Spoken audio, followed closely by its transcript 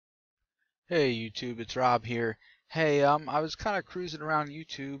Hey YouTube, it's Rob here. Hey, I was kind of cruising around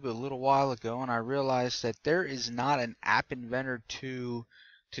YouTube a little while ago and I realized that there is not an App Inventor 2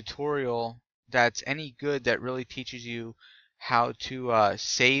 tutorial that's any good that really teaches you how to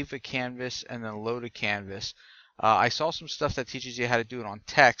save a canvas and then load a canvas. I saw some stuff that teaches you how to do it on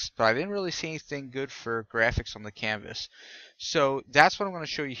text, but I didn't really see anything good for graphics on the canvas. So that's what I'm going to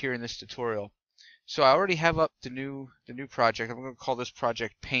show you here in this tutorial. So I already have up the new project. I'm going to call this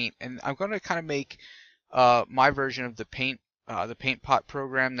project Paint, and I'm going to kind of make my version of the Paint Pot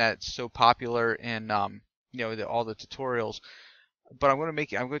program that's so popular in all the tutorials. But I'm going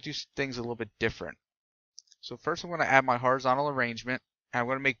to do things a little bit different. So first I'm going to add my horizontal arrangement, and I'm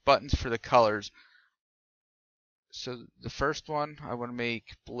going to make buttons for the colors. So the first one I want to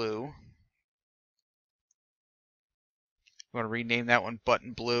make blue. I'm going to rename that one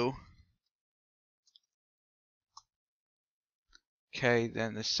Button Blue. Okay,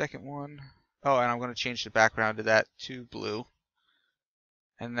 then the second one, oh, and I'm going to change the background to that to blue.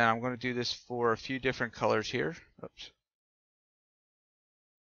 And then I'm going to do this for a few different colors here. Oops.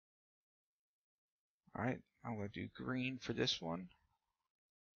 Alright, I'm going to do green for this one.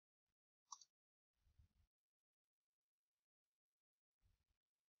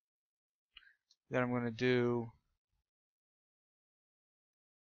 Then I'm going to do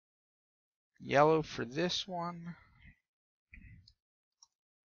yellow for this one.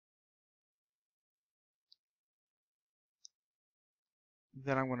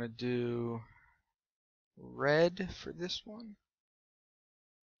 Then I'm going to do red for this one.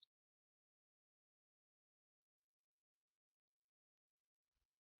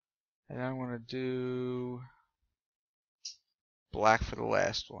 And then I'm going to do black for the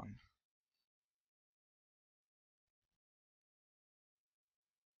last one.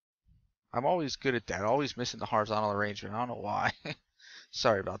 I'm always good at that. Always missing the horizontal arrangement. I don't know why.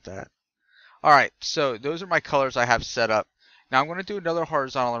 Sorry about that. Alright, so those are my colors I have set up. Now I'm going to do another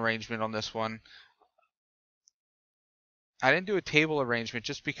horizontal arrangement on this one. I didn't do a table arrangement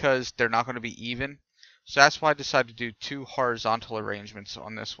just because they're not going to be even. So that's why I decided to do two horizontal arrangements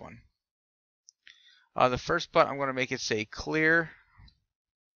on this one. The first button, I'm going to make it say clear.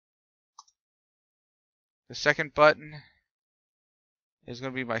 The second button is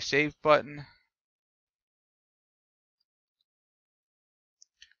going to be my save button.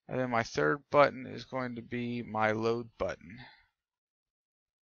 And then my third button is going to be my load button.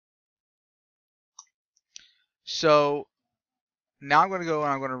 So now I'm going to go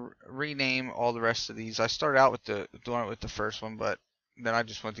and I'm going to rename all the rest of these. I started out with doing it with the first one, but then I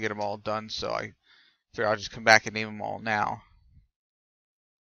just wanted to get them all done, so I figured I'll just come back and name them all now.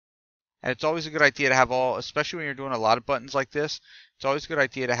 And it's always a good idea to have all, especially when you're doing a lot of buttons like this, it's always a good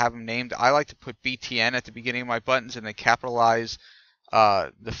idea to have them named. I like to put BTN at the beginning of my buttons and then capitalize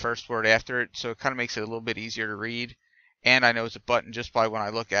the first word after it, so it kind of makes it a little bit easier to read. And I know it's a button just by when I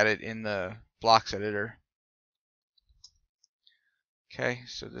look at it in the blocks editor. Okay,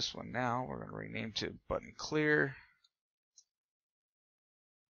 so this one now we're going to rename to button clear.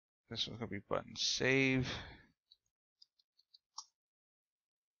 This one's going to be button save.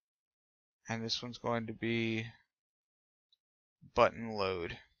 And this one's going to be button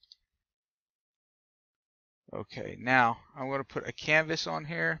load. Okay, now I'm going to put a canvas on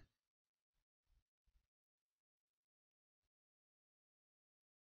here.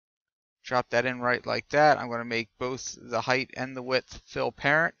 Drop that in right like that. I'm going to make both the height and the width fill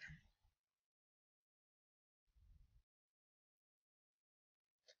parent.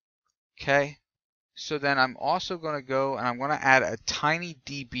 Okay, so then I'm also going to go and I'm going to add a tiny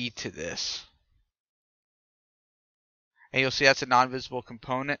dB to this. And you'll see that's a non-visible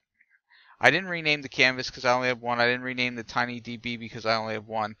component. I didn't rename the canvas because I only have one. I didn't rename the tiny dB because I only have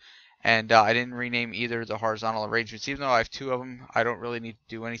one. And I didn't rename either of the horizontal arrangements. Even though I have two of them, I don't really need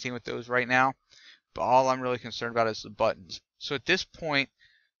to do anything with those right now. But all I'm really concerned about is the buttons. So at this point,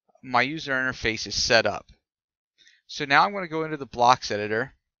 my user interface is set up. So now I'm going to go into the blocks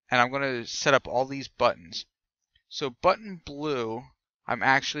editor and I'm going to set up all these buttons. So button blue, I'm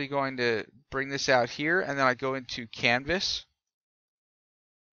actually going to bring this out here and then I go into canvas.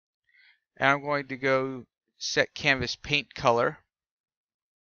 And I'm going to go set canvas paint color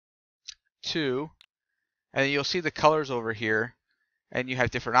to, and you'll see the colors over here and you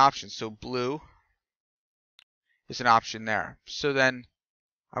have different options. So blue is an option there. So then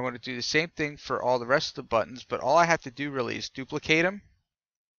I'm going to do the same thing for all the rest of the buttons, but all I have to do really is duplicate them,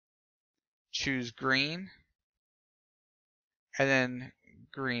 choose green, and then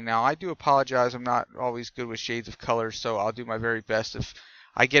green. Now I do apologize, I'm not always good with shades of color, so I'll do my very best. If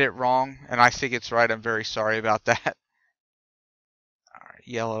I get it wrong and I think it's right, I'm very sorry about that. All right,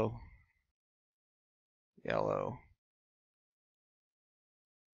 yellow. yellow,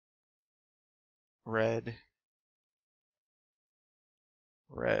 red,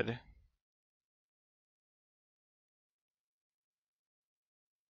 red,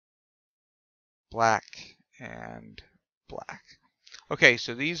 black, and black. Okay,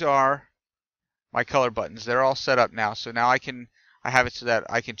 so these are my color buttons. They're all set up now. So now I have it so that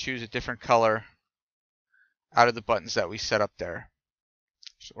I can choose a different color out of the buttons that we set up there.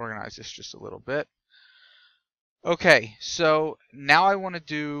 Just organize this just a little bit. Okay, so now I want to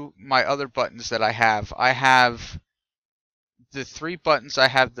do my other buttons that I have. I have the 3 buttons. I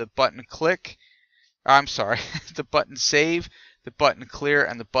have the button click, I'm sorry, the button save, the button clear,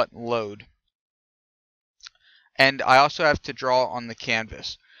 and the button load. And I also have to draw on the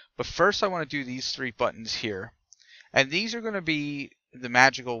canvas. But first I want to do these 3 buttons here. And these are going to be the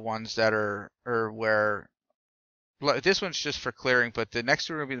magical ones that are where this one's just for clearing, but the next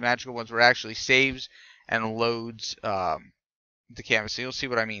 2 are going to be the magical ones where it actually saves and loads the canvas. So you'll see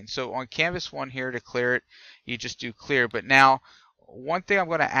what I mean. So on canvas 1 here, to clear it, you just do clear. But now one thing I'm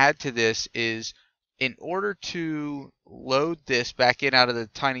going to add to this is, in order to load this back in out of the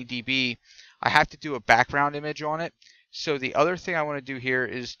TinyDB, I have to do a background image on it. So the other thing I want to do here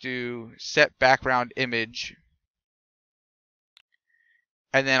is do set background image,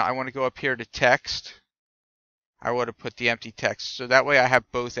 and then I want to go up here to text. I want to put the empty text, so that way I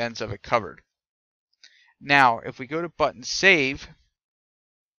have both ends of it covered. Now, if we go to button save,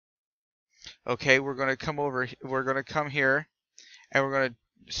 okay, we're going to come here, and we're going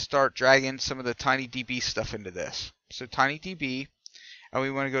to start dragging some of the TinyDB stuff into this. So TinyDB, and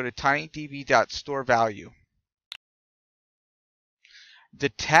we want to go to tinydb.storeValue. The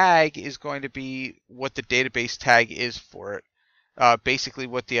tag is going to be what the database tag is for it, basically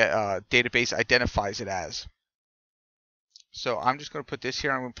what the database identifies it as. So I'm just going to put this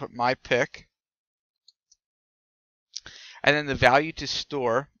here. I'm going to put my pick. And then the value to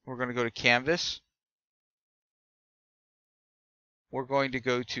store, we're going to go to canvas. We're going to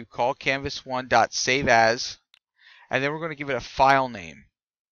go to call canvas1.saveas, and then we're going to give it a file name.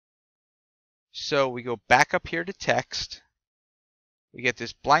 So we go back up here to text. We get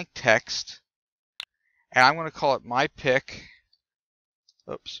this blank text, and I'm going to call it my pick.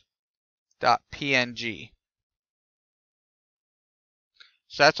 .png.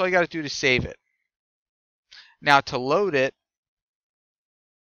 So that's all you got to do to save it. Now to load it,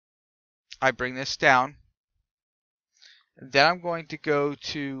 I bring this down. Then I'm going to go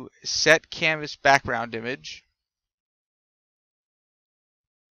to set canvas background image.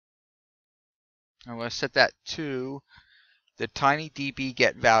 I'm going to set that to the TinyDB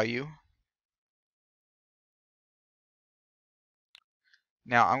get value.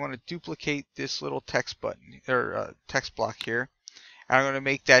 Now I'm going to duplicate this little text button or text block here, and I'm going to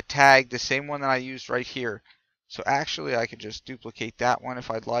make that tag the same one that I used right here. So actually I could just duplicate that one if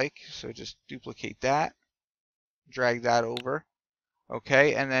I'd like. So just duplicate that, drag that over.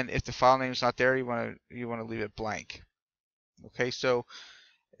 Okay, and then if the file name is not there, you want to leave it blank. Okay, so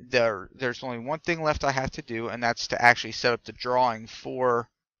there's only one thing left I have to do, and that's to actually set up the drawing for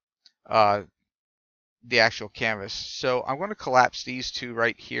the actual canvas. So I'm going to collapse these 2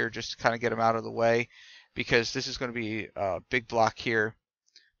 right here just to kind of get them out of the way, because this is going to be a big block here.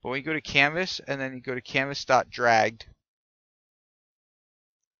 But when you go to canvas, and then you go to canvas.dragged,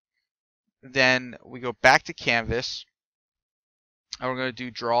 then we go back to canvas, and we're going to do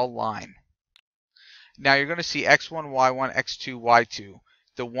draw line. Now you're going to see x1, y1, x2, y2.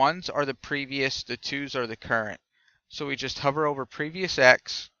 The 1s are the previous, the 2s are the current. So we just hover over previous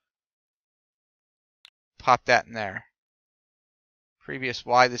x, pop that in there. Previous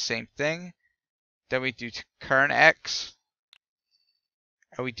y, the same thing. Then we do current x,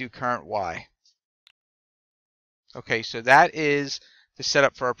 and we do current y. Okay, so that is the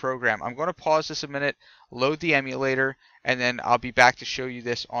setup for our program. I'm going to pause this a minute, load the emulator, and then I'll be back to show you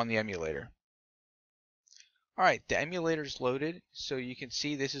this on the emulator. Alright, the emulator is loaded, so you can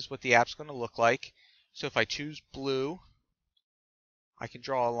see this is what the app's going to look like. So if I choose blue, I can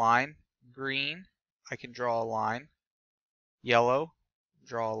draw a line. Green, I can draw a line. Yellow,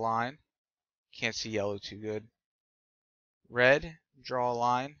 draw a line. Can't see yellow too good. Red, draw a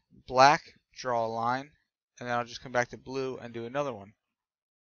line. Black, draw a line. And then I'll just come back to blue and do another one.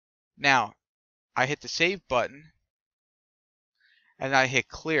 Now, I hit the save button, and I hit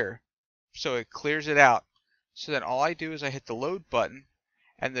clear. So it clears it out. So then all I do is I hit the load button,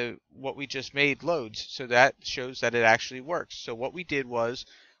 and what we just made loads. So that shows that it actually works. So what we did was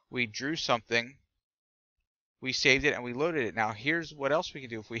we drew something, we saved it, and we loaded it. Now here's what else we can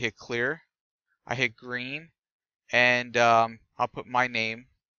do. If we hit clear, I hit green, and I'll put my name.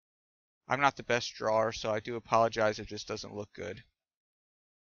 I'm not the best drawer, so I do apologize if this doesn't look good.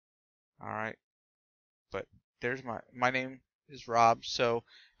 Alright, but there's my name is Rob, so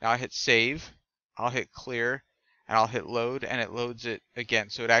now I hit save, I'll hit clear, and I'll hit load, and it loads it again.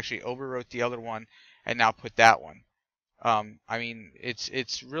 So it actually overwrote the other one and now put that one. I mean,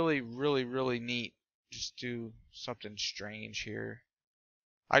 it's really, really, really neat. Just do something strange here.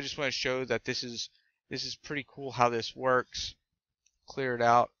 I just want to show that this is pretty cool how this works. Clear it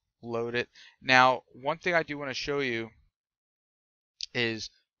out, load it. Now, one thing I do want to show you is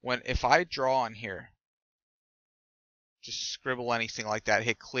if I draw on here, just scribble anything like that,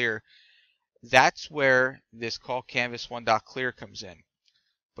 hit clear, that's where this call canvas one.clear comes in.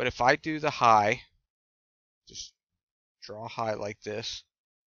 But if I do the high, just draw high like this,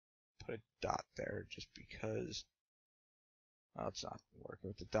 put a dot there just because, well, it's not working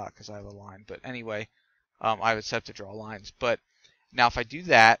with the dot because I have a line. But anyway, I would set to draw lines. But now if I do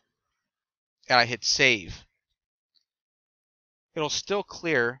that and I hit save, it'll still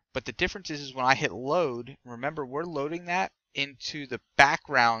clear, but the difference is when I hit load, remember we're loading that into the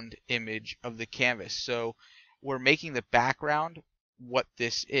background image of the canvas. So we're making the background what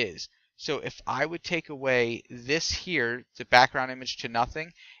this is. So if I would take away this here, the background image, to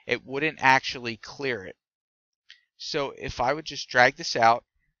nothing, it wouldn't actually clear it. So if I would just drag this out,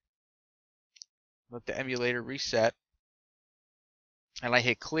 let the emulator reset, and I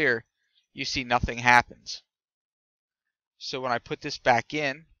hit clear, you see nothing happens. So when I put this back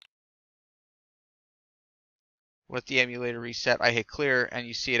in, let the emulator reset, I hit clear, and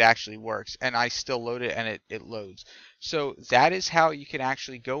you see it actually works. And I still load it, and it loads. So that is how you can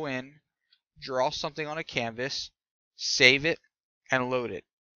actually go in, draw something on a canvas, save it, and load it.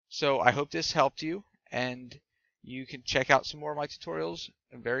 So I hope this helped you, and you can check out some more of my tutorials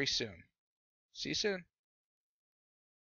very soon. See you soon.